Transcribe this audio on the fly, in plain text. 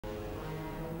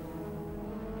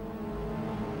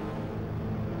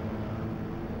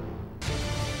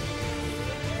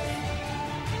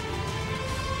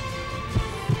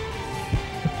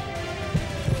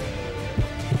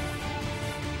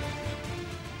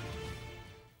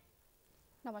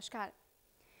नमस्कार।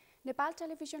 नेपाल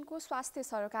टेलिभिजनको स्वास्थ्य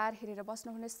सरोकार हेरेर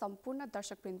बस्नुहुने सम्पूर्ण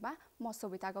दर्शकवृन्दमा म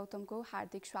सोभिता गौतमको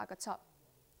हार्दिक स्वागत छ।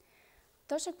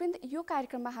 दर्शकवृन्द, यो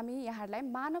कार्यक्रममा हामी यहाँहरूलाई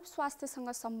मानव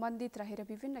स्वास्थ्यसँग सम्बन्धित रहेर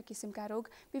विभिन्न किसिमका रोग,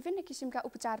 विभिन्न किसिमका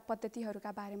उपचार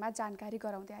पद्धतिहरूका बारेमा जानकारी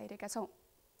गराउँदै आइरहेका छौँ।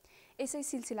 यसै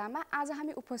सिलसिलामा आज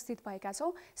हामी उपस्थित भएका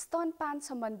छौँ स्तनपान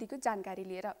सम्बन्धीको जानकारी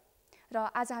लिएर। र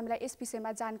आज हामीलाई यस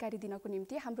विषयमा जानकारी दिनको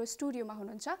निम्ति हाम्रो स्टुडियोमा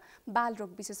हुनुहुन्छ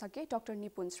बालरोग विशेषज्ञ डाक्टर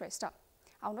निपुन श्रेष्ठ।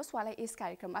 आउनुहोस् उहाँलाई यस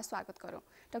कार्यक्रममा स्वागत गरौँ।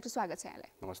 डाक्टर, स्वागत छ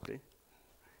यहाँलाई। नमस्ते।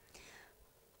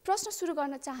 प्रश्न सुरु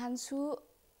गर्न चाहन्छु,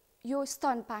 यो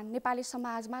स्तनपान नेपाली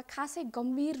समाजमा खासै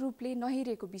गम्भीर रूपले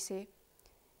नहेरेको विषय,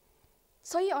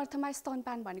 सही अर्थमा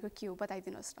स्तनपान भनेको के हो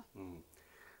बताइदिनुहोस् न।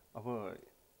 अब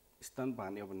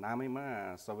स्तनपान अब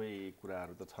नामैमा सबै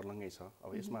कुराहरू त छर्लङ्गै छ।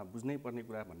 अब यसमा बुझ्नै पर्ने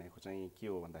कुरा भनेको चाहिँ के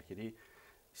हो भन्दाखेरि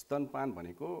स्तनपान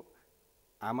भनेको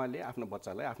आमाले आफ्नो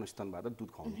बच्चालाई आफ्नो स्तनबाट दुध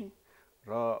खुवाउने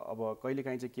र अब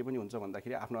कहिलेकाहीँ चाहिँ के पनि हुन्छ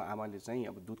भन्दाखेरि आफ्नो आमाले चाहिँ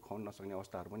अब दुध खुवाउन नसक्ने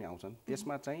अवस्थाहरू पनि आउँछन्।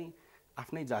 त्यसमा चाहिँ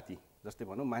आफ्नै जाति, जस्तै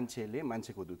भनौँ मान्छेले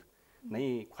मान्छेको दुध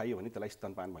नै खुवाइयो भने त्यसलाई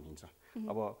स्तनपान भनिन्छ।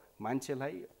 अब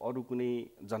मान्छेलाई अरू कुनै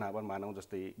जनावर मानौँ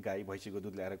जस्तै गाई भैँसीको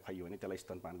दुध ल्याएर खुवाइयो भने त्यसलाई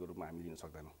स्तनपानको रूपमा हामी लिन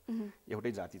सक्दैनौँ।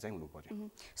 एउटै जाति चाहिँ हुनु पर्यो।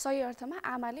 सही अर्थमा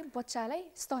आमाले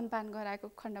बच्चालाई स्तनपान गराएको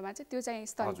खण्डमा चाहिँ त्यो चाहिँ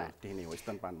स्तनपान। त्यही नै हो,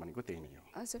 स्तनपान भनेको त्यही नै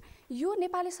हो। हजुर, यो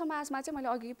नेपाली समाजमा चाहिँ मैले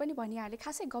अघि पनि भनिहालेँ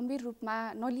खासै गम्भीर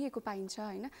रूपमा नलिएको पाइन्छ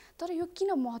होइन। तर यो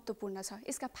किन महत्त्वपूर्ण छ?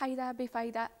 यसका फाइदा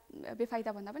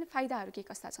बेफाइदा भन्दा पनि फाइदाहरू के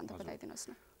कस्ता छन् त बताइदिनुहोस्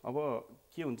न। अब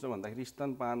के हुन्छ भन्दाखेरि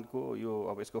स्तनपानको यो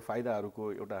अब यसको फाइदाहरूको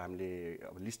एउटा हामीले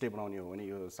अब लिस्टै बनाउने हो भने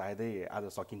यो सायदै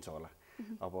आज सकिन्छ होला।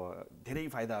 अब धेरै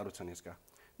फाइदाहरू छन् यसका।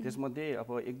 त्यसमध्ये अब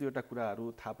एक दुईवटा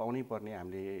कुराहरू थाहा पाउनै पर्ने,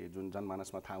 हामीले जुन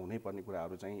जनमानसमा थाहा हुनै पर्ने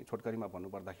कुराहरू चाहिँ छोटकरीमा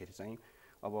भन्नुपर्दाखेरि चाहिँ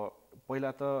अब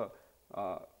पहिला त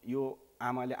यो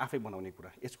आमाले आफै बनाउने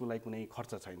कुरा, यसको लागि कुनै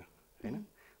खर्च छैन हैन।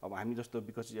 अब हामी जस्तो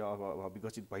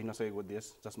विकसित भइ नसकेको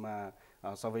देश जसमा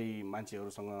सबै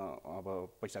मान्छेहरूसँग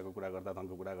अब पैसाको कुरा गर्दा,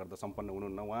 धनको कुरा गर्दा सम्पन्न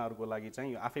हुनुहुन्न, उहाँहरूको लागि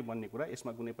चाहिँ यो आफै बन्ने कुरा,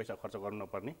 यसमा कुनै पैसा खर्च गर्नु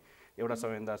नपर्ने एउटा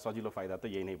सबैभन्दा सजिलो फाइदा त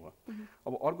यही नै भयो।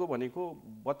 अब अर्को भनेको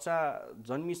बच्चा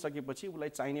जन्मिसकेपछि उसलाई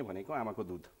चाहिने भनेको आमाको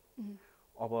दुध।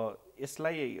 अब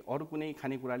यसलाई अरू कुनै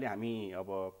खानेकुराले हामी अब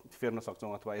फेर्न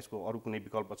सक्छौँ अथवा यसको अरू कुनै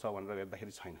विकल्प छ भनेर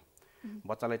हेर्दाखेरि छैन।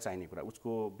 बच्चालाई चाहिने कुरा,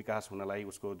 उसको विकास हुनलाई,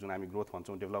 उसको जुन हामी ग्रोथ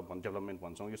भन्छौँ, डेभलपमेन्ट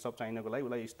भन्छौँ, यो सब चाहिनको लागि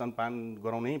उसलाई स्तनपान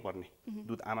गराउनै पर्ने,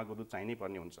 दुध, आमाको दुध चाहिनै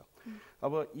पर्ने हुन्छ।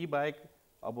 अब यी बाहेक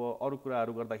अब अरू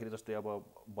कुराहरू गर्दाखेरि जस्तै अब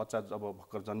बच्चा जब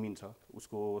भर्खर जन्मिन्छ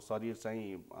उसको शरीर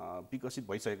चाहिँ विकसित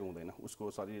भइसकेको हुँदैन, उसको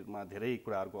शरीरमा धेरै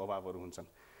कुराहरूको अभावहरू हुन्छन्।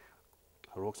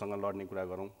 रोगसँग लड्ने कुरा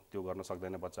गरौँ, त्यो गर्न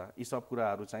सक्दैन बच्चा। यी सब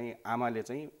कुराहरू चाहिँ आमाले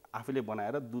चाहिँ आफूले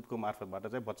बनाएर दुधको मार्फतबाट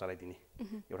चाहिँ बच्चालाई दिने,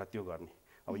 एउटा त्यो गर्ने।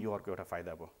 अब यो अर्को एउटा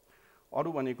फाइदा भयो। अरू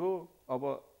भनेको अब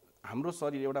हाम्रो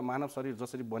शरीर, एउटा मानव शरीर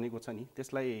जसरी बनेको छ नि,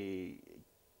 त्यसलाई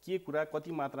के कुरा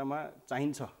कति मात्रामा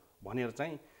चाहिन्छ भनेर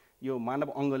चाहिँ यो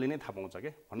मानव अङ्गले नै थाहा पाउँछ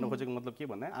क्या। भन्न खोजेको मतलब के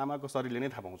भन्दा आमाको शरीरले नै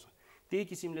थाहा पाउँछ। त्यही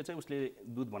किसिमले चाहिँ उसले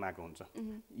दुध बनाएको हुन्छ।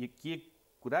 यो के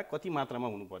कुरा कति मात्रामा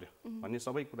हुनु पर्यो भन्ने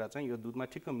सबै कुरा चाहिँ यो दुधमा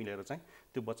ठिक्क मिलेर चाहिँ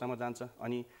त्यो बच्चामा जान्छ।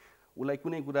 अनि उसलाई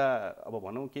कुनै कुरा अब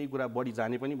भनौँ केही कुरा बढी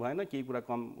जाने पनि भएन, केही कुरा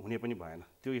कम हुने पनि भएन।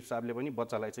 त्यो हिसाबले पनि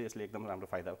बच्चालाई चाहिँ यसले एकदम राम्रो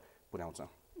फाइदा पुर्याउँछ।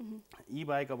 यी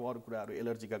बाहेक अब अरू कुराहरू,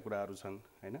 एलर्जीका कुराहरू छन्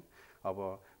हैन। अब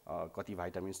कति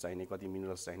भाइटामिन्स चाहिने, कति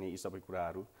मिनरल्स चाहिने, यी सबै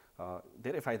कुराहरू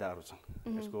धेरै फाइदाहरू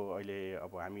छन् यसको। अहिले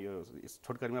अब हामी यो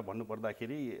छोटकरीमा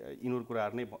भन्नुपर्दाखेरि यिनीहरू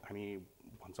कुराहरू नै हामी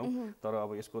भन्छौँ, तर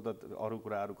अब यसको त अरू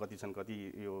कुराहरू कति छन्, कति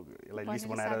यसलाई लिस्ट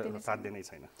बनाएर साध्य नै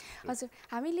छैन। हजुर,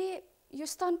 हामीले यो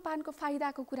स्तनपानको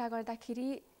फाइदाको कुरा गर्दाखेरि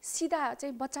सिधा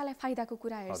चाहिँ बच्चालाई फाइदाको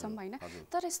कुरा हेर्छौँ होइन,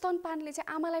 तर स्तनपानले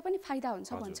चाहिँ आमालाई पनि फाइदा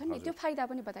हुन्छ भन्छन् नि, त्यो फाइदा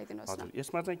पनि बताइदिनुहोस् न। हजुर,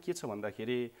 यसमा चाहिँ के छ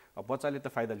भन्दाखेरि बच्चाले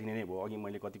त फाइदा लिने नै भयो। अघि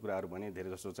मैले कति कुराहरू भने,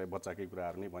 धेरै जस्तो चाहिँ बच्चाकै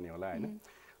कुराहरू नै भने होला हैन।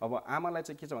 अब आमालाई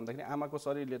चाहिँ के छ भन्दाखेरि आमाको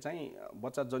शरीरले चाहिँ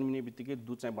बच्चा जन्मिने बित्तिकै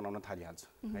दुध चाहिँ बनाउन थालिहाल्छ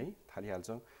है, थालिहाल्छ।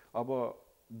 अब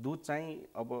दुध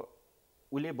चाहिँ अब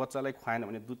उसले बच्चालाई खुवाएन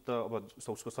भने दुध त अब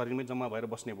उसको शरीरमै जम्मा भएर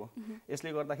बस्ने भयो।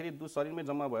 यसले गर्दाखेरि दुध शरीरमै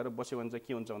जम्मा भएर बस्यो भने चाहिँ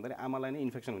के हुन्छ भन्दाखेरि आमालाई नै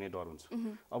इन्फेक्सन हुने डर हुन्छ।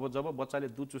 अब जब बच्चाले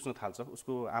दुध चुस्न थाल्छ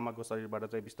उसको आमाको शरीरबाट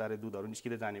चाहिँ बिस्तारै दुधहरू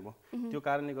निस्किँदै जाने भयो। त्यो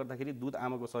कारणले गर्दाखेरि दुध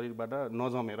आमाको शरीरबाट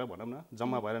नजमेर भनौँ न,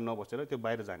 जम्मा भएर नबसेर त्यो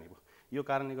बाहिर जाने भयो। यो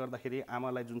कारणले गर्दाखेरि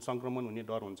आमालाई जुन सङ्क्रमण हुने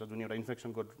डर हुन्छ, जुन एउटा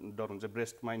इन्फेक्सनको डर हुन्छ,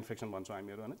 ब्रेस्टमा इन्फेक्सन भन्छौँ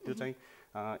हामीहरू होइन, त्यो चाहिँ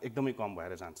एकदमै कम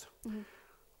भएर जान्छ।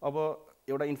 अब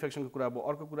एउटा इन्फेक्सनको कुरा अब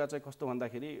अर्को कुरा चाहिँ कस्तो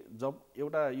भन्दाखेरि जब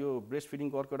एउटा यो ब्रेस्ट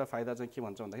फिडिङको अर्को एउटा फाइदा चाहिँ के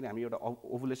भन्छ भन्दाखेरि हामी एउटा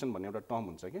ओभुलेसन भन्ने एउटा टर्म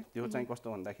हुन्छ कि, त्यो चाहिँ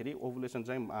कस्तो भन्दाखेरि ओभुलेसन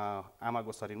चाहिँ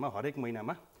आमाको शरीरमा हरेक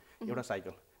महिनामा एउटा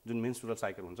साइकल, जुन मेन्स्ट्रुअल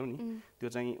साइकल हुन्छ नि, त्यो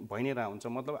चाहिँ भइ नै रहन्छ।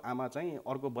 मतलब आमा चाहिँ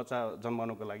अर्को बच्चा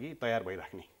जन्माउनको लागि तयार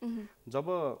भइराख्ने। जब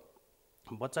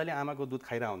बच्चाले आमाको दुध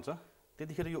खाइरहेको हुन्छ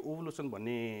त्यतिखेर यो ओभुलेसन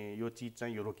भन्ने यो चिज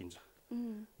चाहिँ यो रोकिन्छ।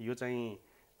 यो चाहिँ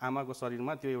आमाको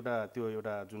शरीरमा त्यो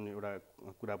एउटा जुन एउटा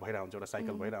कुरा भइरहेको हुन्छ, एउटा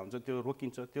साइकल भइरहेको हुन्छ, त्यो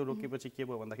रोकिन्छ। त्यो रोकेपछि के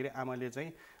भयो भन्दाखेरि आमाले चाहिँ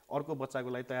अर्को बच्चाको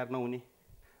लागि तयार नहुने,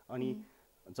 अनि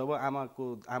जब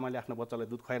आमाले आफ्नो बच्चालाई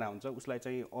दुध खुवाइरहेको हुन्छ उसलाई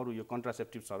चाहिँ अरू यो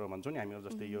कन्ट्रासेप्टिभ्सहरू भन्छौँ नि हामीहरू,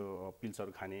 जस्तै यो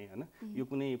पिल्सहरू खाने होइन, यो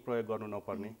कुनै प्रयोग गर्नु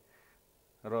नपर्ने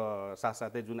र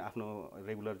साथसाथै जुन आफ्नो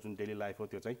रेगुलर जुन डेली लाइफ हो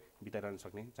त्यो चाहिँ बिताइरहन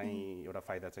सक्ने चाहिँ एउटा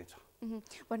फाइदा चाहिँ छ।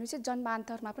 भनेपछि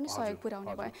जन्मान्तरमा पनि सहयोग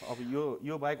पुर्याउने भयो। अब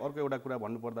यो बाहेक अर्को एउटा कुरा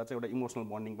भन्नुपर्दा चाहिँ एउटा इमोसनल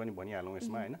बन्डिङ पनि भनिहालौँ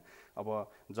यसमा होइन। अब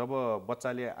जब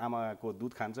बच्चाले आमाको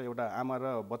दुध खान्छ, एउटा आमा र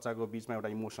बच्चाको बिचमा एउटा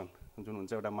इमोसन जुन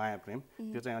हुन्छ, एउटा माया प्रेम,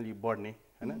 त्यो चाहिँ अलिक बढ्ने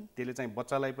होइन। त्यसले चाहिँ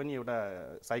बच्चालाई पनि एउटा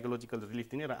साइकोलोजिकल रिलिफ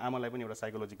दिने र आमालाई पनि एउटा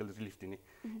साइकोलोजिकल रिलिफ दिने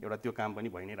एउटा त्यो काम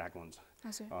पनि भइ नै रहेको हुन्छ,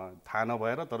 थाहा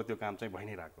नभएर, तर त्यो काम चाहिँ भइ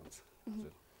नै रहेको हुन्छ।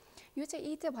 यो चाहिँ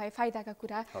यी त भए फाइदाका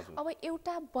कुरा। अब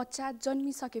एउटा बच्चा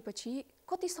जन्मिसकेपछि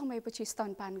कति समयपछि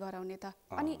स्तनपान गराउने त?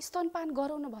 अनि स्तनपान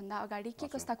गराउनुभन्दा अगाडि के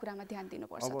कस्ता कुरामा ध्यान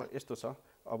दिनुपर्छ? अब यस्तो छ,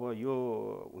 अब यो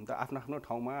हुन त आफ्नो आफ्नो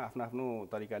ठाउँमा आफ्नो आफ्नो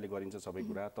तरिकाले गरिन्छ सबै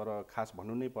कुरा, तर खास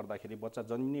भन्नु नै पर्दाखेरि बच्चा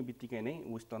जन्मिने बित्तिकै नै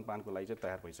ऊ स्तनपानको लागि चाहिँ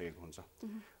तयार भइसकेको हुन्छ।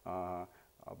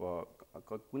 अब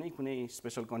कुनै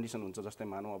स्पेसल कन्डिसन हुन्छ, जस्तै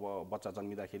मानौँ अब बच्चा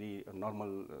जन्मिँदाखेरि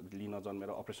नर्मल्ली नजन्मेर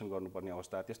अपरेसन गर्नुपर्ने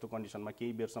अवस्था, त्यस्तो कन्डिसनमा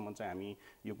केही बेरसम्म चाहिँ हामी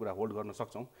यो कुरा होल्ड गर्न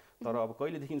सक्छौँ। तर अब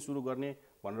कहिलेदेखि सुरु गर्ने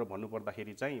भनेर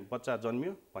भन्नुपर्दाखेरि चाहिँ बच्चा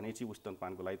जन्मियो भनेपछि ऊ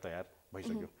स्तनपानको लागि तयार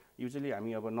भइसक्यो। युजली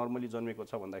हामी अब नर्मली जन्मेको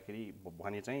छ भन्दाखेरि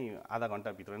भने चाहिँ आधा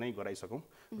घन्टाभित्र नै गराइसकौँ,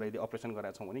 र यदि अपरेसन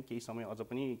गराएको छौँ भने केही समय अझ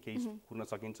पनि केही कुर्न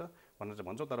सकिन्छ भनेर चाहिँ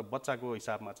भन्छौँ। तर बच्चाको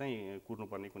हिसाबमा चाहिँ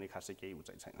कुर्नुपर्ने कुनै खासै केही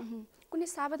उचाइ छैन। कुनै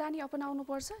सावधानी अपनाउनु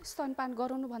पर्छ स्तनपान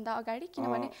गराउनुभन्दा अगाडि?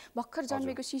 किनभने भर्खर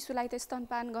जन्मेको शिशुलाई त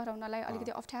स्तनपान गराउनलाई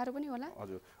अलिकति अप्ठ्यारो पनि होला।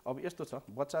 हजुर, अब यस्तो छ,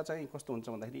 बच्चा चाहिँ कस्तो हुन्छ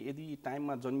भन्दाखेरि यदि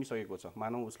टाइममा जन्मिसकेको छ,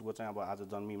 मानौँ उसको चाहिँ अब आज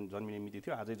जन्मिने मिति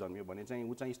थियो, आजै जन्मियो भने चाहिँ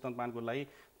ऊ चाहिँ स्तनपानको लागि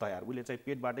तयार। उसले चाहिँ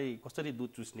पेटबाटै कसरी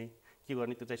दुध चुस्ने के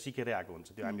गर्ने त्यो चाहिँ सिकेरै आएको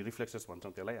हुन्छ। त्यो हामी रिफ्लेक्सेस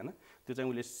भन्छौँ त्यसलाई होइन। त्यो चाहिँ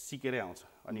उसले सिकेरै आउँछ,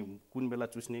 अनि कुन बेला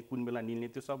चुस्ने कुन बेला निल्ने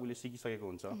त्यो सब उसले सिकिसकेको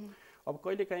हुन्छ। अब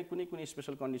कहिलेकाहीँ कुनै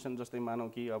स्पेसल कन्डिसन, जस्तै मानौँ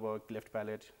कि अब क्लेफ्ट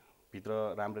प्यालेट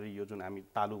भित्र राम्ररी यो जुन हामी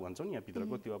तालु भन्छौँ नि यहाँ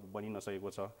भित्रको, त्यो अब बनि नसकेको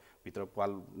छ, भित्र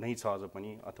पाल नै छ अझ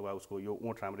पनि, अथवा उसको यो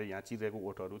ओठ राम्ररी यहाँ चिरेको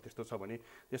ओठहरू त्यस्तो छ भने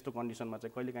त्यस्तो कन्डिसनमा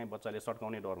चाहिँ कहिलेकाहीँ बच्चाले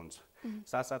सड्काउने डर हुन्छ।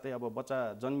 साथसाथै अब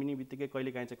बच्चा जन्मिने बित्तिकै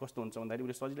कहिलेकाहीँ चाहिँ कस्तो हुन्छ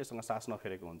भन्दाखेरि उसले सजिलैसँग सास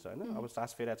नफेरेको हुन्छ होइन। अब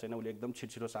सास फेरेको छैन, उसले एकदम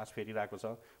छिटो सास फेरिरहेको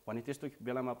छ भने त्यस्तो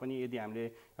बेलामा पनि यदि हामीले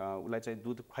उसलाई चाहिँ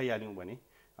दुध खुवाइहाल्यौँ भने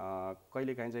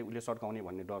कहिलेकाहीँ चाहिँ उसले सड्काउने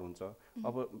भन्ने डर हुन्छ।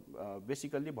 अब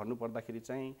बेसिकल्ली भन्नुपर्दाखेरि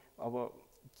चाहिँ अब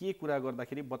के कुरा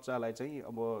गर्दाखेरि बच्चालाई चाहिँ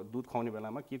अब दुध खुवाउने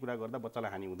बेलामा के कुरा गर्दा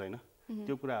बच्चालाई हानि हुँदैन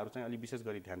त्यो कुराहरू चाहिँ अलि विशेष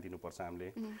गरी ध्यान दिनुपर्छ हामीले।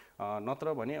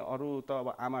 नत्र भने अरू त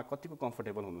अब आमा कतिको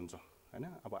कम्फर्टेबल हुनुहुन्छ हैन।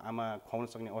 अब आमा खुवाउन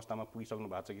सक्ने अवस्थामा पुगिसक्नु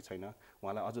भएको छ कि छैन,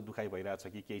 उहाँलाई अझ दुखाइ भइरहेछ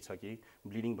कि केही छ कि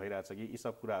ब्लिडिङ भइरहेछ कि यी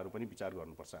सब कुराहरू पनि विचार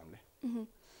गर्नुपर्छ हामीले।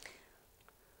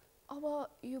 अब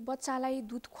यो बच्चालाई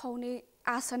दुध खुवाउने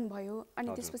आसन भयो अनि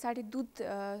त्यसपछि दुध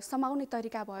समाउने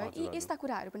तरिका भयो, यी यस्ता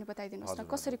कुराहरू पनि बताइदिनुहोस् न,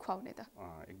 कसरी खुवाउने त?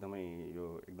 एकदमै यो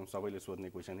एकदम सबैले सोध्ने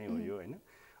क्वेसनै हो यो हैन।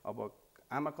 अब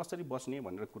आमा कसरी बस्ने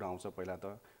भनेर कुरा आउँछ पहिला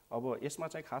त। अब यसमा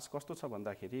चाहिँ खास कस्तो छ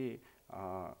भन्दाखेरि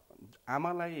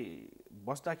आमालाई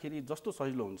बस्दाखेरि जस्तो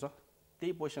सजिलो हुन्छ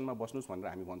त्यही पोजिसनमा बस्नुस्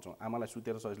भनेर हामी भन्छौँ। आमालाई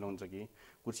सुतेर सजिलो हुन्छ कि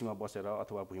कुर्सीमा बसेर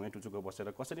अथवा भुइँमै टुचुको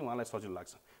बसेर कसरी उहाँलाई सजिलो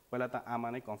लाग्छ, पहिला त आमा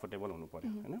नै कम्फर्टेबल हुनु पर्यो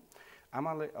हैन।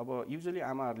 आमालाई अब युजुअली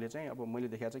आमाहरूले चाहिँ अब मैले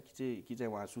देखाएको छ कि चाहिँ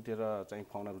उहाँ सुतेर चाहिँ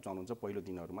खुवाउन रुचाउनुहुन्छ पहिलो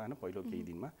दिनहरूमा हैन, पहिलो केही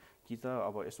दिनमा, कि त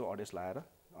अब यसो अडेस लाएर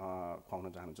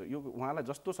खुवाउन चाहनुहुन्छ। यो उहाँलाई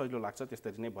जस्तो सजिलो लाग्छ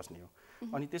त्यसरी नै बस्ने हो।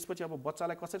 अनि त्यसपछि अब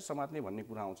बच्चालाई कसरी समात्ने भन्ने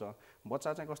कुरा आउँछ।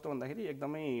 बच्चा चाहिँ कस्तो भन्दाखेरि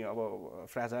एकदमै अब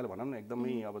फ्रेजाइल भनौँ न,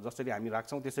 एकदमै अब जसरी हामी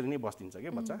राख्छौँ त्यसरी नै बस्दिन्छ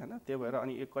क्या बच्चा हैन। त्यही भएर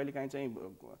अनि कहिलेकाहीँ चाहिँ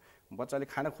बच्चाले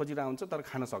खाना खोजिरहेको हुन्छ तर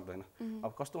खान सक्दैन।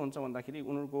 अब कस्तो हुन्छ भन्दाखेरि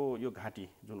उनीहरूको यो घाँटी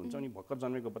जुन हुन्छ नि, भर्खर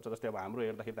जन्मेको बच्चा जस्तै अब हाम्रो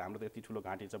हेर्दाखेरि त हाम्रो त यति ठुलो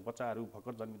घाँटी छ, बच्चाहरू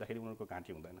भर्खर जन्मिँदाखेरि उनीहरूको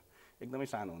घाँटी हुँदैन, एकदमै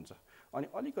सानो हुन्छ। अनि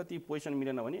अलिकति पोजिसन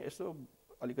मिलेन भने यसो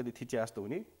अलिकति थिचिया जस्तो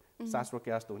हुने, सास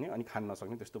रोकिया जस्तो हुने, अनि खान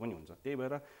नसक्ने त्यस्तो पनि हुन्छ। त्यही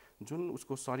भएर जुन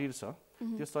उसको शरीर छ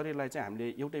त्यो शरीरलाई चाहिँ हामीले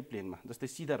एउटै प्लेनमा जस्तै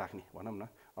सिधा राख्ने भनौँ न।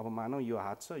 अब मानौँ यो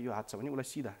हात छ भने उसलाई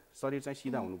सिधा, शरीर चाहिँ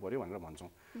सिधा हुनु पर्यो भनेर भन्छौँ।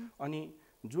 अनि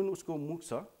जुन उसको मुख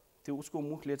छ त्यो उसको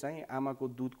मुखले चाहिँ आमाको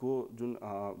दुधको जुन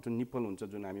निप्पल हुन्छ,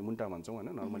 जुन हामी मुन्टा भन्छौँ हैन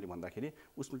नर्मली भन्दाखेरि,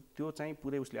 त्यो चाहिँ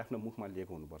पुरै उसले आफ्नो मुखमा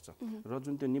लिएको हुनुपर्छ। र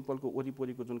जुन त्यो निप्पलको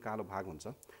वरिपरिको जुन कालो भाग हुन्छ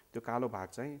त्यो कालो भाग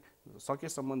चाहिँ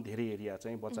सकेसम्म धेरै एरिया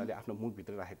चाहिँ बच्चाले आफ्नो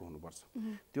मुखभित्र राखेको हुनुपर्छ।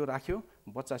 त्यो राख्यो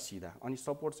बच्चा सिधा। अनि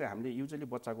सपोर्ट चाहिँ हामीले युजुअली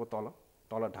बच्चाको तल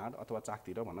ढाड अथवा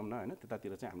चाकतिर भनौँ न हैन,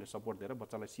 त्यतातिर चाहिँ हामीले सपोर्ट दिएर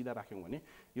बच्चालाई सिधा राख्यौँ भने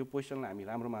यो पोजिसनलाई हामी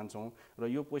राम्रो मान्छौँ। र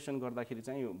यो पोजिसन गर्दाखेरि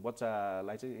चाहिँ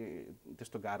बच्चालाई चाहिँ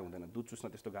त्यस्तो गाह्रो हुँदैन, दुध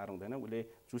चुस्न त्यस्तो गाह्रो हुँदैन। उसले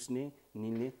चुस्ने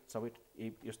निल्ने सबै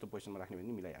यस्तो पोजिसनमा राख्ने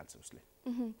भने मिलाइहाल्छ उसले।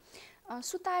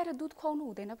 सुताएर दुध खुवाउनु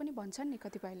हुँदैन पनि भन्छन् नि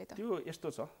कतिपयले त। त्यो यस्तो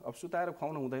छ, अब सुताएर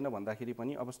खुवाउनु हुँदैन भन्दाखेरि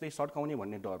पनि अब त्यही सड्काउने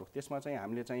भन्ने डर हो। त्यसमा चाहिँ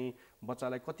हामीले चाहिँ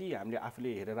बच्चालाई कति हामीले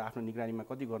आफूले हेरेर आफ्नो निगरानीमा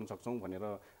कति गर्न सक्छौँ भनेर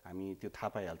हामी त्यो थाहा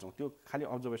पाइहाल्छौँ। त्यो खालि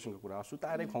अब्जर्भेसनको कुरा हो।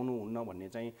 सुताएरै खुवाउनु हुन्न भन्ने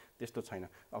चाहिँ त्यस्तो छैन।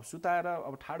 अब सुताएर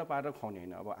अब ठाडो पारेर खुवाउने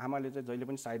होइन। अब आमाले चाहिँ जहिले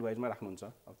पनि साइड वाइजमा राख्नुहुन्छ,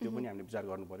 अब त्यो पनि हामीले विचार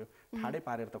गर्नु पर्यो। ठाडै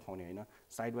पारेर त खुवाउने होइन,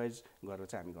 साइड वाइज गरेर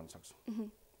चाहिँ हामी गर्न सक्छौँ।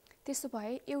 त्यसो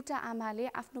भए एउटा आमाले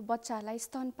आफ्नो बच्चालाई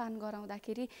स्तनपान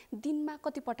गराउँदाखेरि दिनमा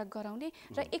कति पटक गराउने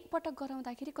र एक पटक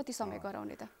गराउँदाखेरि कति समय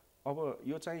गराउने त? अब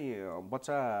यो चाहिँ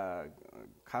बच्चा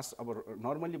खास अब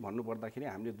नर्मली भन्नुपर्दाखेरि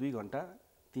हामीले 2 घण्टा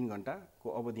 3 घण्टाको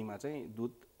अवधिमा चाहिँ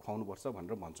दुध खुवाउनुपर्छ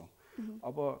भनेर भन्छौँ।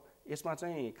 अब यसमा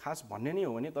चाहिँ खास भन्ने नै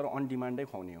हो भने तर अन डिमान्डै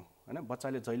खुवाउने हो हैन।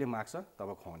 बच्चाले जहिले माग्छ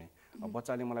तब खुवाउने। अब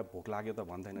बच्चाले मलाई भोक लाग्यो त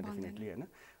भन्दैन डेफिनेटली हैन।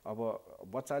 अब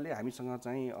बच्चाले हामीसँग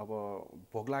चाहिँ अब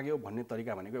भोक लाग्यो भन्ने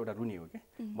तरिका भनेको एउटा रुने हो के।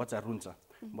 बच्चा रुन्छ,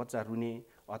 बच्चा रुने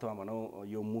अथवा भनौँ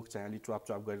यो मुख चाहिँ अलि च्वाप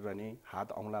च्वाप गरिरहने,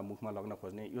 हात औँला मुखमा लग्न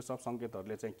खोज्ने, यो सब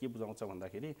सङ्केतहरूले चाहिँ के बुझाउँछ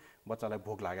भन्दाखेरि बच्चालाई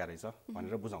भोक लागेको रहेछ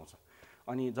भनेर बुझाउँछ।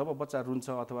 अनि जब बच्चा रुन्छ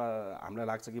अथवा हामीलाई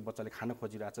लाग्छ कि बच्चाले खान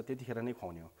खोजिरहेछ त्यतिखेर नै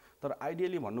खुवाउने हो। तर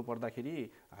आइडियली भन्नुपर्दाखेरि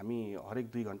हामी हरेक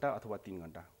 2 घण्टा अथवा 3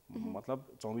 घण्टा मतलब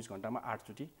 24 घण्टामा 8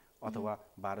 चोटि अथवा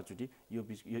 12 चोटि यो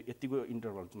बिच यो यतिको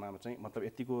इन्टरभलमा चाहिँ मतलब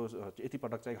यति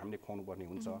पटक चाहिँ हामीले खुवाउनु पर्ने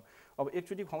हुन्छ। अब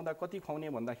एकचोटि खुवाउँदा कति खुवाउने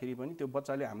भन्दाखेरि पनि त्यो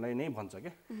बच्चाले हामीलाई नै भन्छ के।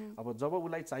 अब जब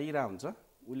उसलाई चाहिरहेको हुन्छ,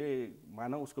 उसले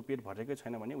मानौ उसको पेट भरेकै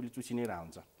छैन भने उसले चुसिनै रह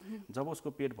हुन्छ। जब उसको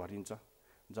पेट भरिन्छ,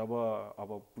 जब अब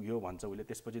पुग्यो भन्छ उसले,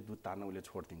 त्यसपछि दुध तार्न उसले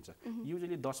छोडिदिन्छ।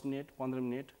 युजली 10 मिनट 15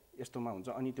 मिनट यस्तोमा हुन्छ।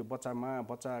 अनि त्यो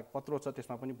बच्चा कत्रो छ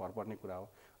त्यसमा पनि भर पर्ने कुरा हो।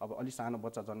 अब अलि सानो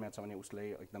बच्चा जन्मेको छ भने उसलाई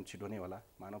एकदम छिटो नै होला,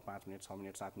 मानौ 5 मिनट 6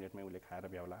 मिनट 7 मिनटमै उसले खाएर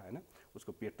भ्याउला हैन।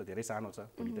 उसको पेट त धेरै सानो छ,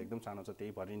 भुँडी त एकदम सानो छ,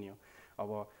 त्यही भरि नै हो। अब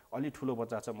अलि ठुलो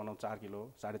बच्चा छ मानौ 4 किलो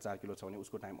 4.5 किलो छ भने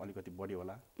उसको टाइम अलिकति बढी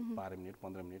होला, 12 मिनट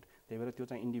 15 मिनट। त्यही भएर त्यो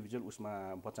चाहिँ इन्डिभिजुअल उसमा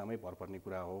बच्चामै भर पर्ने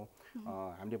कुरा हो।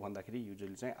 हामीले भन्दाखेरि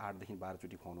युजली चाहिँ 8 देखि 12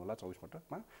 चोटि खुवाउनु होला 24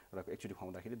 पटकमा, र एकचोटि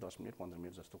खुवाउँदाखेरि 10 मिनट 15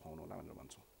 मिनट जस्तो खुवाउनु होला भनेर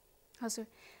भन्छौँ। हजुर,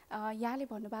 यहाँले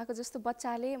भन्नुभएको जस्तो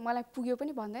बच्चाले मलाई पुग्यो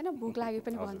पनि भन्दैन, भोक लाग्यो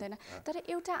पनि भन्दैन। तर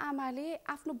एउटा आमाले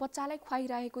आफ्नो बच्चालाई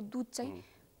खुवाइरहेको दुध चाहिँ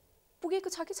पुगेको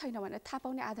छ कि छैन भनेर थाहा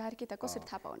पाउने आधार के त, कसरी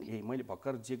थाहा पाउने? मैले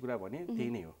भर्खर जे कुरा भने त्यही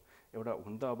नै हो। एउटा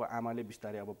हुन त अब आमाले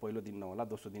बिस्तारै अब पहिलो दिन नहोला,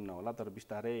 दोस्रो दिन नहोला, तर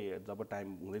बिस्तारै जब टाइम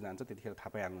हुँदै जान्छ त्यतिखेर थाहा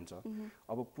पाइहाल्नुहुन्छ।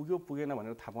 अब पुग्यो पुगेन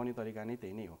भनेर थाहा पाउने तरिका नै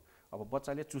त्यही नै हो। अब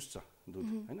बच्चाले चुस्छ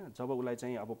दुध हैन। जब उसलाई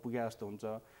चाहिँ अब पुगे जस्तो हुन्छ,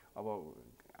 अब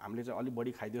हामीले चाहिँ अलिक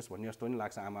बढी खाइदियोस् भन्ने जस्तो पनि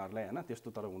लाग्छ आमाहरूलाई हैन। त्यस्तो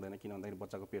तर हुँदैन, किन भन्दाखेरि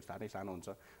बच्चाको पेट साह्रै सानो हुन्छ।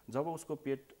 जब उसको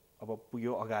पेट अब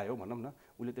पुग्यो अगायो भनौँ न,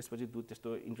 उसले त्यसपछि दुध त्यस्तो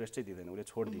इन्ट्रेस्ट चाहिँ दिँदैन, उसले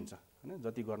छोडिदिन्छ हैन।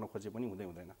 जति गर्न खोजे पनि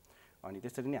हुँदैन। अनि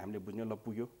त्यसरी नै हामीले बुझ्ने ल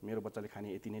पुग्यो मेरो बच्चाले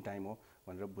खाने यति नै टाइम हो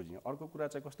भनेर बुझ्ने। अर्को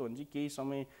कुरा चाहिँ कस्तो हुन्छ केही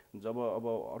समय जब अब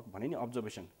अर्को भने नि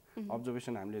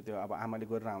अब्जर्भेसन हामीले त्यो अब आमाले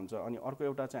गरिरहेको हुन्छ। अनि अर्को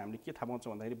एउटा चाहिँ हामीले के थाहा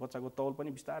पाउँछौँ भन्दाखेरि बच्चाको तौल पनि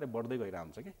बिस्तारै बढ्दै गइरहेको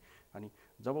हुन्छ कि। अनि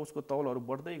जब उसको तौलहरू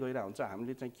बढ्दै गइरहेको हुन्छ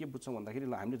हामीले चाहिँ के बुझ्छौँ भन्दाखेरि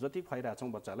ल हामीले जति खुवाइरहेछौँ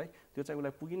बच्चालाई त्यो चाहिँ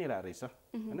उसलाई पुगि नै रहेको रहेछ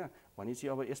हैन। भनेपछि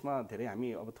अब यसमा धेरै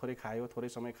हामी अब थोरै खायो थोरै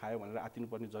समय खायो भनेर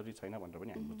आत्तिनुपर्ने जरुरी छैन भनेर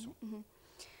पनि हामी बुझ्छौँ।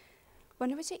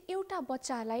 भनेपछि एउटा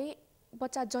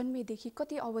बच्चा जन्मेदेखि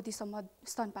कति अवधिसम्म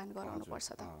स्तनपान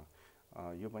गराउनुपर्छ त?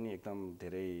 यो पनि एकदम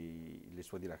धेरैले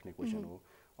सोधिराख्ने क्वेसन हो।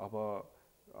 अब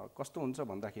कस्तो हुन्छ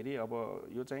भन्दाखेरि अब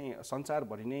यो चाहिँ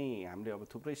संसारभरि नै हामीले अब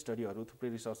थुप्रै स्टडीहरू थुप्रै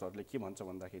रिसर्चहरूले के भन्छ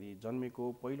भन्दाखेरि जन्मेको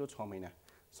पहिलो 6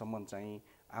 महिनासम्म चाहिँ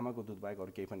आमाको दुध बाहेक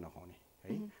अरू केही पनि नखुवाउने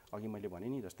है। अघि मैले भने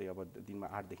नि जस्तै अब दिनमा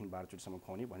 8 देखि 12 चोटिसम्म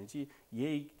खुवाउने भनेपछि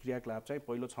यही क्रियाकलाप चाहिँ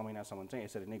पहिलो 6 महिनासम्म चाहिँ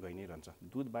यसरी नै गइ नै रहन्छ।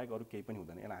 दुध बाहेक अरू केही पनि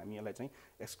हुँदैन। हामी यसलाई चाहिँ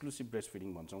एक्सक्लुसिभ ब्रेस्ट फिडिङ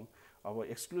भन्छौँ। अब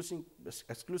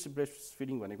एक्सक्लुसिभ ब्रेस्ट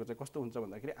फिडिङ भनेको चाहिँ कस्तो हुन्छ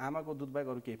भन्दाखेरि आमाको दुध बाहेक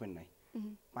अरू केही पनि नै,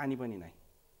 पानी पनि नै,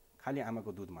 खालि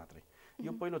आमाको दुध मात्रै।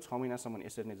 यो पहिलो 6 महिनासम्म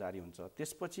यसरी नै जारी हुन्छ।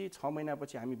 त्यसपछि 6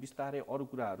 महिनापछि हामी बिस्तारै अरू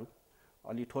कुराहरू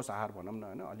अलि ठोस आहार भनौँ न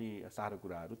हैन, अलि सारो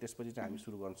कुराहरू त्यसपछि चाहिँ हामी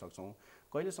सुरु गर्न सक्छौँ।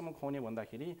 कहिलेसम्म खुवाउने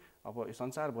भन्दाखेरि अब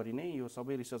संसारभरि नै यो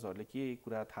सबै रिसर्चहरूले के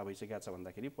कुरा थाहा भइसकेको छ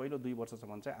भन्दाखेरि पहिलो 2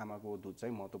 वर्षसम्म चाहिँ आमाको दुध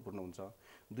चाहिँ महत्त्वपूर्ण हुन्छ।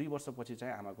 2 वर्षपछि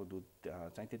चाहिँ आमाको दुध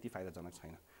चाहिँ त्यति फाइदाजनक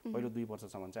छैन। पहिलो 2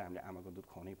 वर्षसम्म चाहिँ हामीले आमाको दुध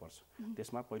खुवाउनै पर्छ।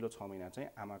 त्यसमा पहिलो 6 महिना चाहिँ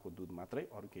आमाको दुध मात्रै,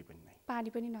 अरू केही पनि नै, पानी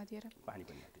पनि नदिएर। पानी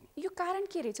पनि नदिने। यो कारण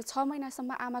के रहेछ 6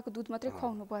 महिनासम्म आमाको दुध मात्रै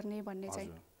खुवाउनु पर्ने भन्ने चाहिँ?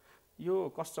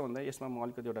 यो कस्तो भन्दा यसमा म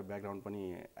अलिकति एउटा ब्याकग्राउन्ड पनि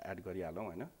एड गरिहालौँ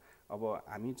हैन। अब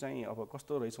हामी चाहिँ अब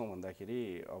कस्तो रहेछौँ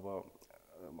भन्दाखेरि अब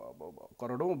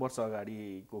करोडौँ वर्ष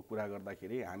अगाडिको कुरा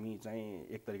गर्दाखेरि हामी चाहिँ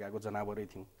एक तरिकाको जनावरै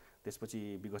थियौँ।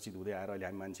 त्यसपछि विकसित हुँदै आएर अहिले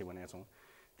हामी मान्छे बनेका छौँ।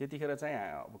 त्यतिखेर चाहिँ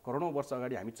अब करोडौँ वर्ष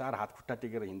अगाडि हामी 4 हात खुट्टा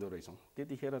टेकेर हिँड्दो रहेछौँ।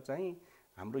 त्यतिखेर चाहिँ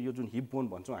हाम्रो यो जुन हिप बोन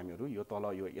भन्छौँ हामीहरू, यो तल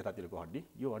यो यतातिरको हड्डी,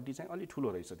 यो हड्डी चाहिँ अलि ठुलो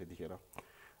रहेछ त्यतिखेर।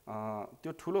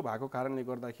 त्यो ठुलो भएको कारणले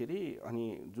गर्दाखेरि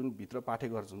अनि जुन भित्र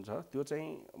पाठेघर जुन छ त्यो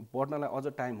चाहिँ बढ्नलाई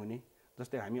अझ टाइम हुने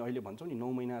जस्तै हामी अहिले भन्छौँ नि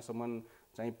 9 महिनासम्म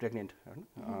चाहिँ प्रेग्नेन्ट हैन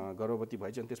गर्भवती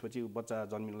भएपछि अनि त्यसपछि बच्चा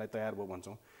जन्मिनलाई तयार भयो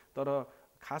भन्छौँ तर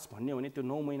खास भन्ने हो भने त्यो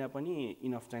 9 महिना पनि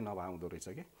इनफ चाहिँ नभए हुँदो रहेछ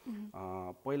कि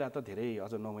पहिला त धेरै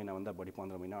अझ 9 महिनाभन्दा बढी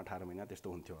 15 महिना 18 महिना त्यस्तो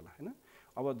हुन्थ्यो होला हैन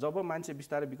अब जब मान्छे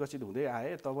बिस्तारै विकसित हुँदै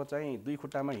आए तब चाहिँ दुई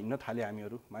खुट्टामा हिँड्न थाले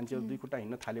हामीहरू मान्छेहरू दुई खुट्टा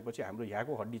हिँड्न थालेपछि हाम्रो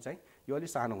यहाँको हड्डी चाहिँ यो अलि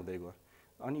सानो हुँदै गयो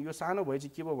अनि यो सानो भएपछि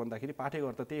के भयो भन्दाखेरि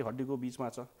पाठेघर त त्यही हड्डीको बिचमा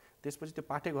छ त्यसपछि त्यो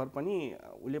पाठेघर पनि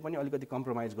उसले पनि अलिकति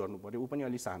कम्प्रोमाइज गर्नु पर्यो ऊ पनि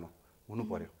अलि सानो हुनु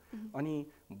पर्यो अनि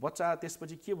बच्चा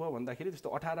त्यसपछि के भयो भन्दाखेरि त्यस्तो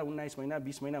 18 19 महिना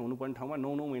 20 महिना हुनुपर्ने ठाउँमा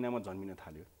 9 9 महिनामा जन्मिन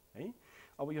थाल्यो है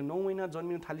अब यो 9 महिना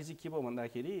जन्मिन थालेपछि के भयो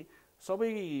भन्दाखेरि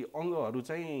सबै अङ्गहरू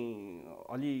चाहिँ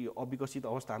अलि अविकसित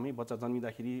अवस्थामै बच्चा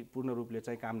जन्मिँदाखेरि पूर्ण रूपले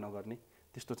चाहिँ काम नगर्ने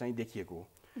त्यस्तो चाहिँ देखिएको हो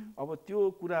अब त्यो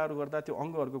कुराहरू गर्दा त्यो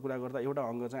अङ्गहरूको कुरा गर्दा एउटा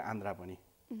अङ्ग चाहिँ आन्द्रा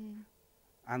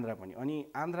पनि अनि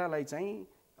आन्द्रालाई चाहिँ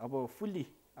अब फुल्ली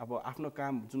अब आफ्नो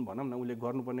काम जुन भनौँ न उसले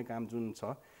गर्नुपर्ने काम जुन छ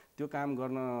त्यो काम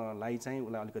गर्नलाई चाहिँ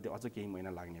उसलाई अलिकति अझ केही महिना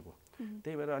लाग्ने भयो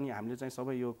त्यही भएर अनि हामीले चाहिँ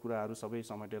सबै यो कुराहरू सबै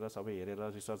समेटेर सबै हेरेर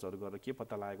रिसर्चहरू गरेर के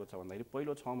पत्ता लागेको छ भन्दाखेरि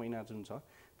पहिलो 6 महिना जुन छ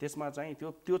त्यसमा चाहिँ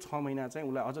त्यो 6 महिना चाहिँ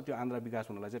उसलाई अझ त्यो आन्द्रा विकास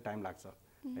हुनलाई चाहिँ टाइम लाग्छ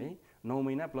है 9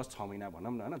 महिना प्लस 6 महिना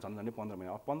भनौँ न हैन झन्डै 15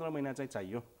 महिना अब 15 महिना चाहिँ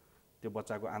चाहियो त्यो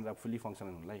बच्चाको आन्द्रा फुल्ली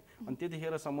फङ्सनल हुनलाई अनि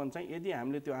त्यतिखेरसम्म चाहिँ यदि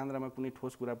हामीले त्यो आन्द्रामा कुनै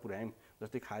ठोस कुरा पुर्यायौँ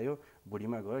जस्तै खायो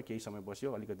बुढीमा गयो केही समय बस्यो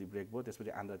अलिकति ब्रेक भयो त्यसपछि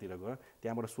आन्द्रातिर गयो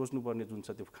त्यहाँबाट सोच्नुपर्ने जुन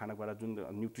छ त्यो खानाबाट जुन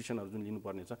न्युट्रिसनहरू जुन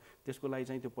लिनुपर्ने छ त्यसको लागि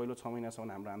चाहिँ त्यो पहिलो 6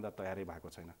 महिनासम्म हाम्रो आन्द्रा तयारै भएको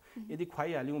छैन यदि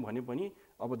खुवाइहाल्यौँ भने पनि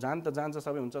अब जान्छ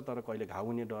सबै हुन्छ तर कहिले घाउ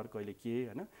हुने डर कहिले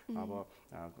के हैन अब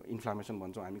इन्फ्लामेसन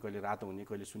भन्छौँ हामी कहिले रातो हुने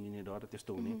कहिले सुन्निने डर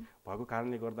त्यस्तो हुने भएको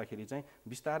कारणले गर्दाखेरि चाहिँ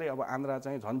बिस्तारै अब आन्द्रा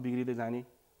चाहिँ झन् बिग्रिँदै जाने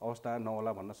अवस्था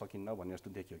नहोला भन्न सकिन्न भन्ने जस्तो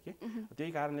देखियो कि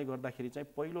त्यही कारणले गर्दाखेरि चाहिँ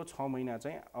पहिलो 6 महिना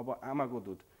चाहिँ अब आमाको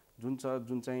दुध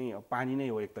जुन चाहिँ पानी नै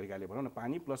हो एक तरिकाले भनौँ न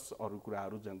पानी प्लस अरू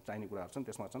कुराहरू जुन चाहिने कुराहरू छन्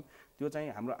त्यसमा छन् त्यो चाहिँ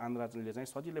हाम्रो आन्द्राले चाहिँ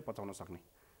सजिलै पचाउन सक्ने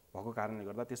भएको कारणले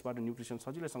गर्दा त्यसबाट न्युट्रिसन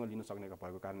सजिलैसँग लिन सक्ने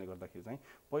भएको कारणले गर्दाखेरि चाहिँ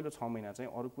पहिलो 6 महिना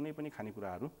चाहिँ अरू कुनै पनि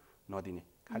खानेकुराहरू नदिने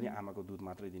खालि आमाको दुध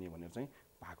मात्रै दिने भनेर चाहिँ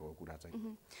भएको हो कुरा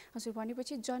चाहिँ हजुर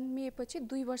भनेपछि जन्मिएपछि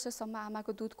 2 वर्षसम्म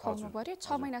आमाको दुध खुवाउनु पर्यो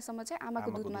 6 महिनासम्म चाहिँ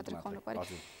आमाको दुध मात्र खुवाउनु पर्यो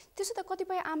त्यसो त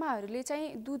कतिपय आमाहरूले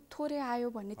चाहिँ दुध थोरै आयो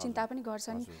भन्ने चिन्ता पनि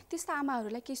गर्छन् त्यस्ता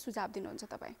आमाहरूलाई के सुझाव दिनुहुन्छ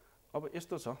तपाईँ अब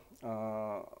यस्तो छ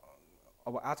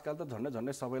अब आजकल त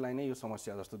झन्डै सबैलाई नै यो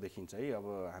समस्या जस्तो देखिन्छ है अब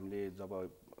हामीले जब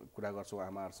कुरा गर्छौँ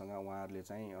आमाहरूसँग उहाँहरूले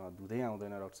चाहिँ दुधै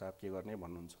आउँदैन डाक्टर साहब के गर्ने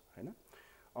भन्नुहुन्छ हैन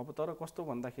अब तर कस्तो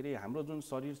भन्दाखेरि हाम्रो जुन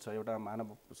शरीर छ एउटा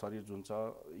मानव शरीर जुन छ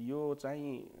यो चाहिँ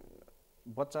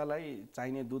बच्चालाई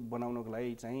चाहिने दुध बनाउनको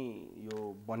लागि चाहिँ यो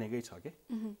बनेकै छ के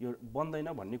यो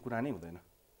बन्दैन भन्ने कुरा नै हुँदैन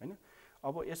हैन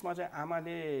अब यसमा चाहिँ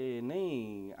आमाले नै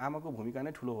आमाको भूमिका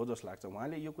नै ठुलो हो जस्तो लाग्छ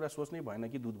उहाँले यो कुरा सोच्नै भएन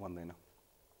कि दुध बन्दैन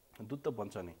दुध त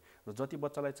बन्छ नै र जति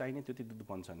बच्चालाई चाहिने त्यति दुध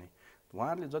बन्छ नै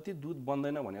उहाँहरूले जति दुध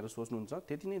बन्दैन भनेर सोच्नुहुन्छ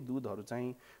त्यति नै दुधहरू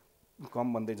चाहिँ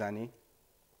कम बन्दै जाने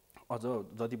अझ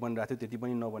जति बनिरहेको थियो त्यति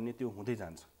पनि नबन्ने त्यो हुँदै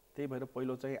जान्छ त्यही भएर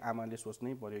पहिलो चाहिँ आमाले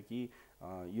सोच्नै पर्यो कि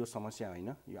यो समस्या होइन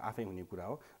यो आफै हुने कुरा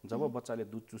हो जब बच्चाले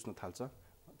दुध चुस्न थाल्छ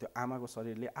त्यो आमाको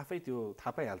शरीरले आफै त्यो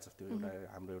थाहा पाइहाल्छ त्यो एउटा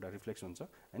हाम्रो एउटा रिफ्लेक्स हुन्छ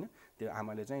हैन त्यो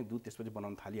आमाले चाहिँ दुध त्यसपछि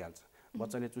बनाउन थालिहाल्छ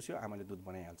बच्चाले चुस्यो आमाले दुध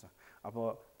बनाइहाल्छ अब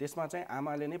त्यसमा चाहिँ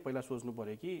आमाले नै पहिला सोच्नु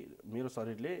पर्यो कि मेरो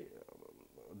शरीरले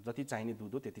जति चाहिने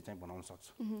दुध हो त्यति चाहिँ बनाउन सक्छ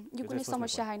यो कुनै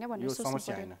समस्या हैन भन्ने सोच्नु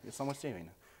पर्यो यो समस्या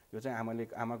होइन यो चाहिँ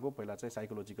आमाको पहिला चाहिँ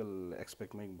साइकोलोजिकल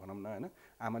एक्सपेक्टमै भनौँ न हैन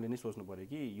आमाले नै सोच्नु पर्यो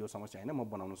कि यो समस्या हैन म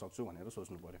बनाउन सक्छु भनेर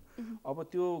सोच्नु पर्यो अब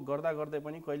त्यो गर्दै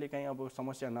पनि कहिलेकाहीँ अब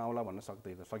समस्या नआउला भन्न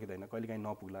सकिँदैन कहिलेकाहीँ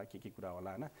नपुग्ला के कुरा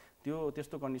होला हैन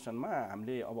त्यस्तो कन्डिसनमा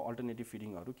हामीले अब अल्टरनेटिभ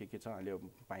फिडिङहरू के छ अहिले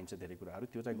पाइन्छ धेरै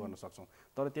कुराहरू त्यो चाहिँ गर्न सक्छौँ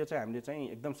तर त्यो चाहिँ हामीले चाहिँ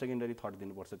एकदम सेकेन्डरी थट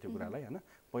दिनुपर्छ त्यो कुरालाई हैन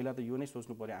पहिला त यो नै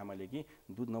सोच्नु पर्यो आमाले कि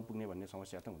दुध नपुग्ने भन्ने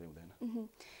समस्या त हुँदैन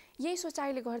यही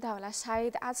सोचाइले गर्दा होला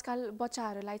सायद आजकल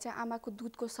बच्चाहरूलाई चाहिँ आमाको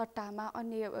दुधको सट्टामा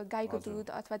अन्य गाईको दुध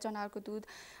अथवा जनावरको दुध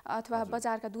अथवा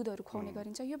बजारका दुधहरू खुवाउने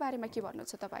गरिन्छ यो बारेमा के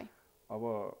भन्नुहुन्छ तपाईँ अब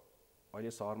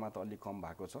अहिले सहरमा त अलि कम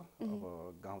भएको छ अब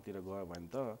गाउँतिर गयो भने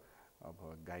त अब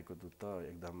गाईको दुध त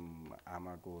एकदम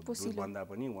आमाको दुध भन्दा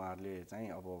पनि उहाँहरूले चाहिँ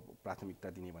अब प्राथमिकता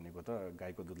दिने भनेको त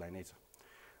गाईको दुधलाई नै छ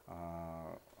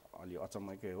अलि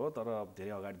अचम्मकै हो तर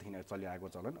धेरै अगाडिदेखि चलिआएको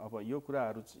चलन अब यो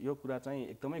कुरा चाहिँ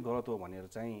एकदमै गलत हो भनेर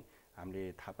चाहिँ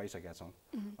हामीले थाहा पाइसकेका छौँ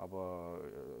अब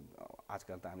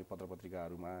आजकल त हामी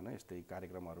पत्रपत्रिकाहरूमा हैन यस्तै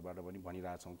कार्यक्रमहरूबाट पनि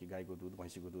भनिरहेछौँ कि गाईको दुध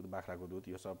भैँसीको दुध बाख्राको दुध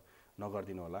यो सब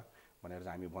नगरिदिनु होला भनेर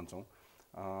चाहिँ हामी भन्छौँ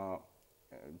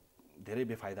धेरै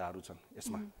बेफाइदाहरू छन्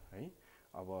यसमा है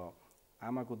अब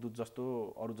आमाको दुध जस्तो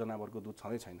अरू जनावरको दुध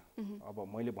छँदै छैन अब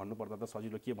मैले भन्नुपर्दा त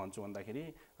सजिलो के भन्छु भन्दाखेरि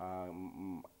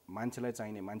मान्छेलाई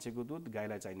चाहिने मान्छेको दुध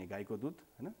गाईलाई चाहिने गाईको दुध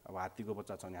हैन अब हात्तीको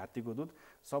बच्चा छ भने हात्तीको दुध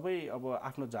सबै अब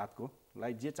आफ्नो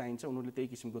जातकोलाई जे चाहिन्छ उनीहरूले त्यही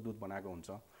किसिमको दुध बनाएको हुन्छ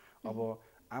अब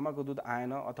आमाको दुध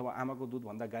आएन अथवा आमाको दुध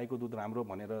भन्दा गाईको दुध राम्रो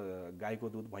भनेर गाईको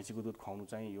दुध भैँसीको दुध खुवाउनु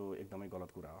चाहिँ यो एकदमै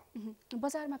गलत कुरा हो।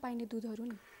 बजारमा पाइने दुधहरू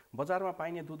नि बजारमा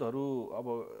पाइने दुधहरू अब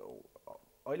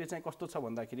अहिले चाहिँ कस्तो छ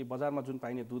भन्दाखेरि बजारमा जुन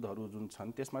पाइने दुधहरू जुन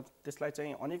छन् त्यसलाई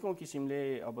चाहिँ अनेकौं किसिमले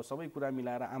अब सबै कुरा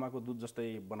मिलाएर आमाको दुध जस्तै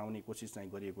बनाउने कोसिस चाहिँ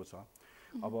गरिएको छ।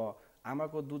 अब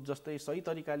आमाको दुध जस्तै सही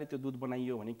तरिकाले त्यो दुध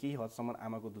बनाइयो भने केही हदसम्म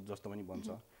आमाको दुध जस्तो पनि बन्छ।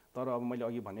 तर अब मैले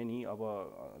अघि भने नि अब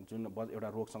जुन एउटा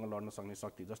रोगसँग लड्न सक्ने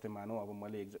शक्ति जस्तै मानौँ अब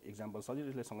मैले एक्जाम्पल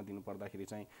सजिलैसँग दिनु पर्दाखेरि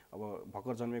चाहिँ अब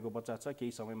भर्खर जन्मेको बच्चा छ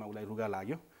केही समयमा उसलाई रुगा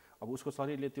लाग्यो अब उसको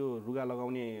शरीरले त्यो रुगा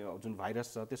लगाउने जुन भाइरस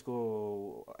छ त्यसको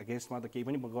अगेन्स्टमा त केही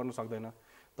पनि गर्न सक्दैन।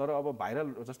 तर अब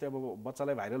भाइरल जस्तै अब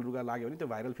बच्चालाई भाइरल रुगा लाग्यो भने त्यो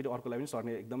भाइरल फेरि अर्कोलाई पनि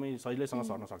सर्ने एकदमै सजिलैसँग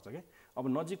सर्न सक्छ के। अब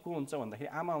नजिकको हुन्छ भन्दाखेरि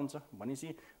आमा हुन्छ भनेपछि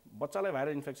बच्चालाई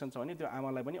भाइरल इन्फेक्सन छ भने त्यो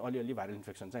आमालाई पनि अलिअलि भाइरल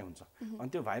इन्फेक्सन चाहिँ हुन्छ। अनि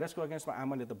त्यो भाइरसको अगेन्स्टमा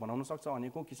आमाले त बनाउन सक्छ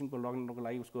अनेकौं किसिमको लड्नको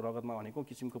लागि उसको रगतमा अनेकौं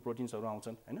किसिमको प्रोटिन्सहरू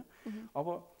आउँछन् हैन। अब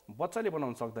बच्चाले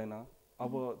बनाउन सक्दैन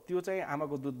अब त्यो चाहिँ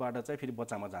आमाको दुधबाट चाहिँ फेरि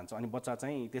बच्चामा जान्छ अनि बच्चा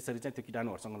चाहिँ त्यसरी चाहिँ त्यो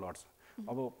कीटाणुहरूसँग लड्छ।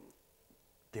 अब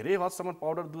धेरै हदसम्म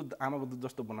पाउडर दुध आमाको दुध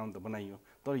जस्तो बनाउनु त बनाइयो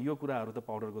तर यो कुराहरू त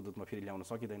पाउडरको दुधमा फेरि ल्याउन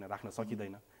सकिँदैन राख्न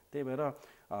सकिँदैन। त्यही भएर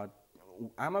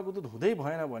आमाको दुध हुँदै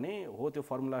भएन भने हो त्यो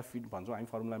फर्मुला फिड भन्छौँ हामी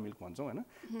फर्मुला मिल्क भन्छौँ हैन।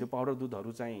 त्यो पाउडर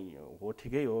दुधहरू चाहिँ हो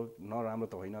ठिकै हो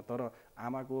नराम्रो त होइन तर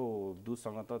आमाको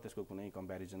दुधसँग त त्यसको कुनै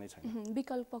कम्प्यारिजनै छैन।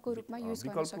 विकल्पको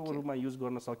रूपमा युज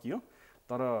गर्न सकियो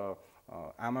तर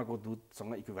आमाको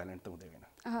दुधसँग इक्विभ्यालेन्ट त हुँदैन।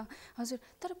 हजुर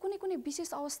तर कुनै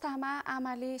विशेष अवस्थामा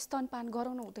आमाले स्तनपान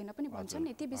गराउनु हुँदैन पनि भन्छन्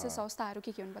नि ती विशेष अवस्थाहरू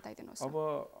के हुन् बताइदिनुहोस्। अब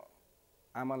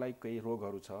आमालाई केही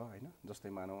रोगहरू छ हैन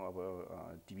जस्तै मानौँ अब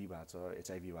टिबी भएको छ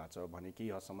HIV भएको छ भने केही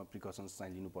हदसम्म प्रिकसन्स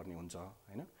चाहिँ लिनुपर्ने हुन्छ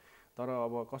हैन। तर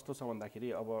अब कस्तो छ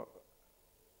भन्दाखेरि अब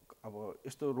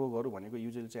यस्तो रोगहरू भनेको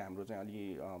युजुअली चाहिँ हाम्रो चाहिँ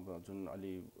अलि जुन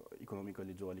अलि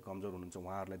इकोनोमिकली जो अलि कमजोर हुनुहुन्छ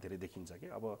उहाँहरूलाई धेरै देखिन्छ कि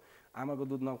अब आमाको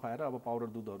दुध नखुवाएर अब पाउडर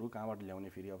दुधहरू कहाँबाट ल्याउने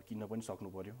फेरि अब किन्न पनि सक्नु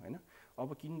पर्यो हैन।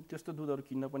 अब त्यस्तो दुधहरू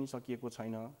किन्न पनि सकिएको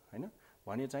छैन हैन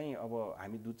भने चाहिँ अब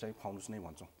हामी दुध चाहिँ खुवाउनुस् नै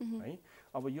भन्छौँ है।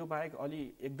 अब यो बाहेक अलि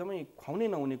एकदमै खुवाउनै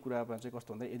नहुने कुरामा चाहिँ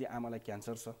कस्तो भन्दा यदि आमालाई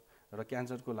क्यान्सर छ र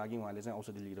क्यान्सरको लागि उहाँले चाहिँ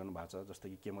औषधि लिइरहनु भएको छ जस्तै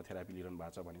कि केमोथेरापी लिइरहनु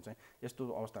भएको छ भने चाहिँ यस्तो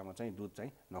अवस्थामा चाहिँ दुध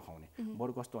चाहिँ नखुवाउने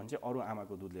बरु कस्तो भने चाहिँ अरू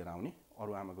आमाको दुध लिएर आउने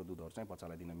अरू आमाको दुधहरू चाहिँ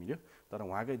बच्चालाई दिन मिल्यो तर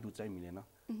उहाँकै दुध चाहिँ मिलेन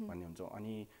भन्ने हुन्छ।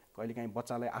 अनि कहिलेकाहीँ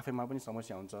बच्चालाई आफैमा पनि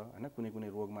समस्या हुन्छ हैन कुनै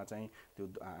रोगमा चाहिँ त्यो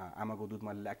आमाको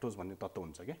दुधमा ल्याक्टोज भन्ने तत्त्व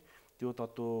हुन्छ के त्यो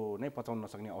तत्त्व नै पचाउन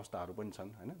नसक्ने अवस्थाहरू पनि छन्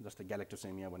हैन। जस्तै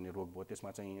ग्यालेक्टोसेमिया भन्ने रोग भयो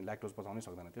त्यसमा चाहिँ ल्याक्टोज पचाउनै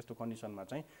सक्दैन। त्यस्तो कन्डिसनमा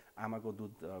चाहिँ आमाको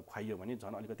दुध खुवाइयो भने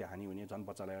झन् अलिकति हानि हुने झन्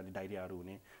बच्चालाई अलि डायरियाहरू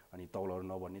हुने अनि तौलहरू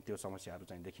नबढ्ने त्यो समस्याहरू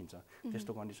चाहिँ देखिन्छ।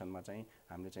 त्यस्तो कन्डिसनमा चाहिँ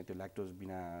हामीले चाहिँ त्यो ल्याक्टोज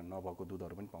बिना नभएको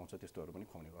दुधहरू पनि पाउँछ त्यस्तोहरू पनि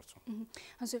खुवाउने गर्छौँ।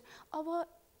 हजुर अब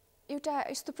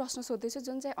एउटा यस्तो प्रश्न सोध्दैछु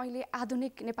जुन चाहिँ अहिले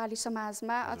आधुनिक नेपाली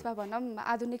समाजमा अथवा भनौँ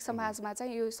आधुनिक समाजमा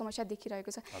चाहिँ यो समस्या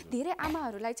देखिरहेको छ। धेरै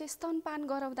आमाहरूलाई चाहिँ स्तनपान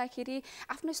गराउँदाखेरि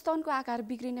आफ्नो स्तनको आकार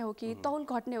बिग्रिने हो कि तौल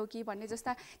घट्ने हो कि भन्ने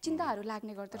जस्ता चिन्ताहरू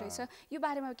लाग्ने गर्दो रहेछ। यो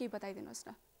बारेमा केही बताइदिनुहोस्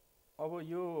न। अब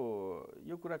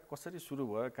यो कुरा कसरी सुरु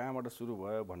भयो कहाँबाट सुरु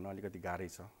भयो भन्न अलिकति गाह्रै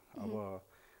छ। अब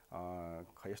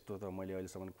यस्तो त मैले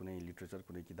अहिलेसम्म कुनै लिटरेचर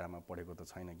कुनै किताबमा पढेको त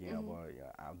छैन कि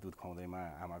अब दुध खुवाउँदैमा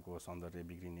आमाको सौन्दर्य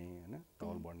बिग्रिने हैन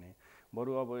तौल बढ्ने।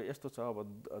 बरु अब यस्तो छ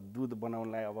अब दुध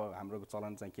बनाउनलाई अब हाम्रो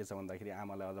चलन चाहिँ के छ भन्दाखेरि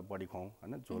आमालाई अझ बढी खुवाउँ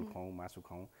हैन झोल खुवाउँ मासु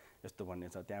खुवाउँ यस्तो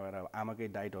भन्ने छ। त्यहाँबाट आमाकै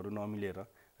डाइटहरू नमिलेर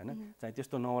हैन चाहिँ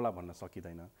त्यस्तो नहोला भन्न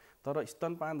सकिँदैन। तर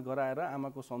स्तनपान गराएर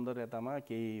आमाको सौन्दर्यतामा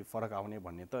केही फरक आउने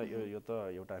भन्ने त यो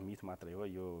त एउटा मिथ मात्रै हो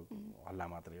यो हल्ला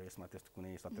मात्रै हो यसमा त्यस्तो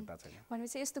कुनै सत्यता छैन।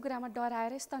 भनेपछि यस्तो कुरामा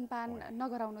डराएर स्तनपान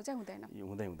नगराउनु चाहिँ हुँदैन। यो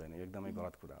हुँदैन एकदमै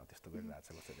गलत कुरा हो त्यस्तो गरिरहेछ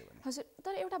कसैले भने। हजुर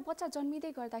तर एउटा बच्चा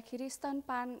जन्मिँदै गर्दाखेरि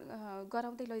स्तनपान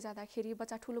गराउँदै लैजाँदाखेरि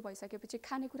बच्चा ठुलो भइसकेपछि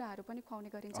खानेकुराहरू पनि खुवाउने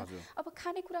गरिन्छ। अब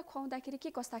खानेकुरा खुवाउँदाखेरि के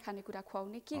कस्ता खानेकुरा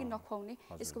खुवाउने के नखुवाउने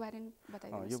यसको बारेमा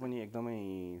बताइदिनुहोस्। यो पनि एकदमै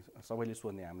सबैले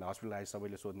सोध्ने हामीलाई हस्पिटलाइज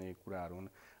सबैले सोध्ने कुराहरू हुन्।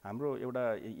 हाम्रो एउटा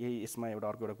यसमा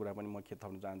एउटा कुरा पनि म के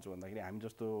थप्न चाहन्छु भन्दाखेरि हामी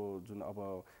जस्तो जुन अब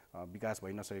विकास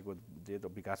भइ नसकेको जे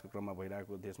विकासको क्रममा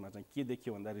भइरहेको देशमा चाहिँ के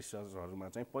देखियो भन्दा रिसर्चहरूमा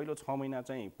चाहिँ पहिलो 6 महिना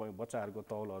चाहिँ बच्चाहरूको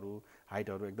तौलहरू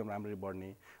हाइटहरू एकदम राम्ररी बढ्ने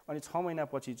अनि 6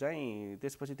 महिनापछि चाहिँ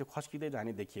त्यसपछि त्यो खस्किँदै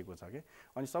जाने देखिएको छ कि।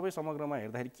 अनि सबै समग्रमा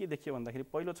हेर्दाखेरि के देखियो भन्दाखेरि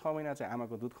पहिलो 6 महिना चाहिँ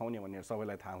आमाको दुध खुवाउने भन्ने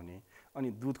सबैलाई थाहा हुने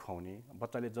अनि दुध खुवाउने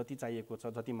बच्चाले जति चाहिएको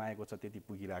छ जति मागेको छ त्यति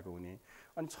पुगिरहेको हुने।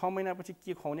 अनि 6 महिनापछि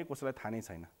के खुवाउने कसैलाई थाहा नै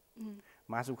छैन।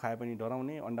 मासु खाए पनि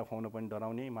डराउने अन्डा खुवाउन पनि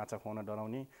डराउने माछा खुवाउन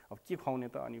डराउने अब के खुवाउने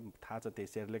त अनि थाहा छ त्यही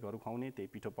सेरेलेकहरू खुवाउने त्यही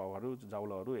पिठो पाउहरू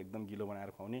जाउलाहरू एकदम गिलो बनाएर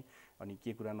खुवाउने अनि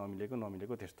के कुरा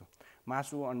नमिलेको त्यस्तो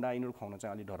मासु अन्डा यिनीहरू खुवाउन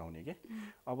चाहिँ अलि डराउने के।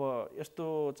 अब यस्तो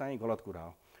चाहिँ गलत कुरा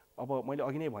हो। अब मैले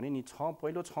अघि नै भने नि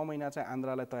पहिलो 6 महिना चाहिँ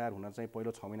आन्द्रालाई तयार हुन चाहिँ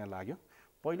पहिलो 6 महिना लाग्यो।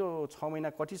 पहिलो 6 महिना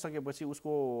कटिसकेपछि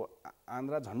उसको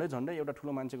आन्द्रा झन्डै एउटा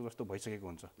ठुलो मान्छेको जस्तो भइसकेको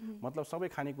हुन्छ। मतलब सबै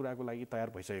खानेकुराको लागि तयार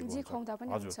भइसकेको हुन्छ।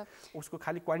 हजुर, उसको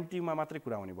खालि क्वान्टिटीमा मात्रै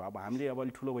कुरा हुने भयो। अब हामीले अब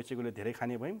अलिक ठुलो भइसकेकोले धेरै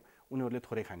खाने भयौँ, उनीहरूले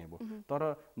थोरै खाने भयो। तर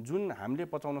जुन हामीले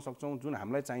पचाउन सक्छौँ, जुन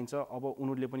हामीलाई चाहिन्छ, अब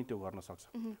उनीहरूले पनि त्यो गर्न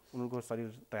सक्छ। उनीहरूको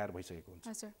शरीर तयार भइसकेको हुन्छ।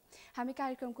 हजुर, हामी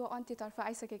कार्यक्रमको अन्त्यतर्फ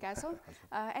आइसकेका छौँ।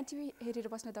 एनटिभी हेरेर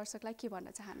बस्ने दर्शकलाई के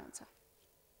भन्न चाहनुहुन्छ?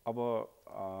 अब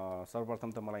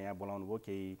सर्वप्रथम त मलाई यहाँ बोलाउनु भयो,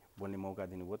 केही बोल्ने मौका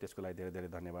दिनुभयो, त्यसको लागि धेरै धेरै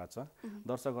धन्यवाद छ।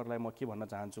 दर्शकहरूलाई म के भन्न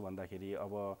चाहन्छु भन्दाखेरि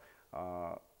अब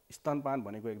स्तनपान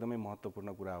भनेको एकदमै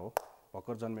महत्त्वपूर्ण कुरा हो।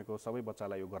 भर्खर जन्मेको सबै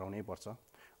बच्चालाई यो गराउनै पर्छ।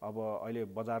 अब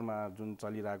अहिले बजारमा जुन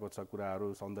चलिरहेको छ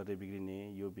कुराहरू, सौन्दर्य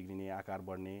बिग्रिने, यो बिग्रिने, आकार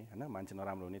बढ्ने, हैन, मान्छे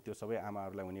नराम्रो हुने, त्यो सबै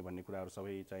आमाहरूलाई हुने भन्ने कुराहरू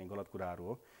सबै चाहिँ गलत कुराहरू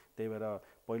हो। त्यही भएर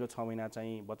पहिलो 6 महिना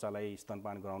चाहिँ बच्चालाई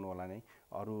स्तनपान गराउनु होला नै,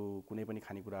 अरू कुनै पनि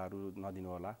खानेकुराहरू नदिनु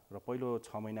होला। र पहिलो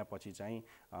 6 महिनापछि चाहिँ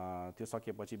त्यो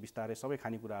सकेपछि बिस्तारै सबै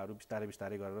खानेकुराहरू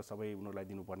बिस्तारै गरेर सबै उनीहरूलाई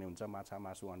दिनुपर्ने हुन्छ। माछा,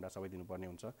 मासु, अन्डा सबै दिनुपर्ने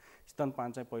हुन्छ। स्तनपान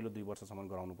चाहिँ पहिलो 2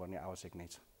 वर्षसम्म गराउनुपर्ने आवश्यक नै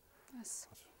छ।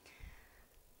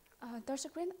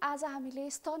 दर्शकवृन्द, आज हामीले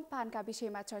स्तनपानका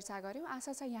विषयमा चर्चा गऱ्यौँ।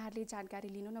 आशा छ यहाँहरूले जानकारी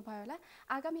लिनु नभयो होला।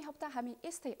 आगामी हप्ता हामी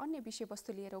यस्तै अन्य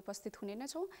विषयवस्तु लिएर उपस्थित हुने नै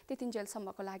छौँ।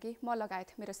 त्यतिन्जेलसम्मको लागि म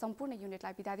लगायत मेरो सम्पूर्ण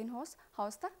युनिटलाई बिदा दिनुहोस्।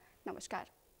 हवस् त, नमस्कार।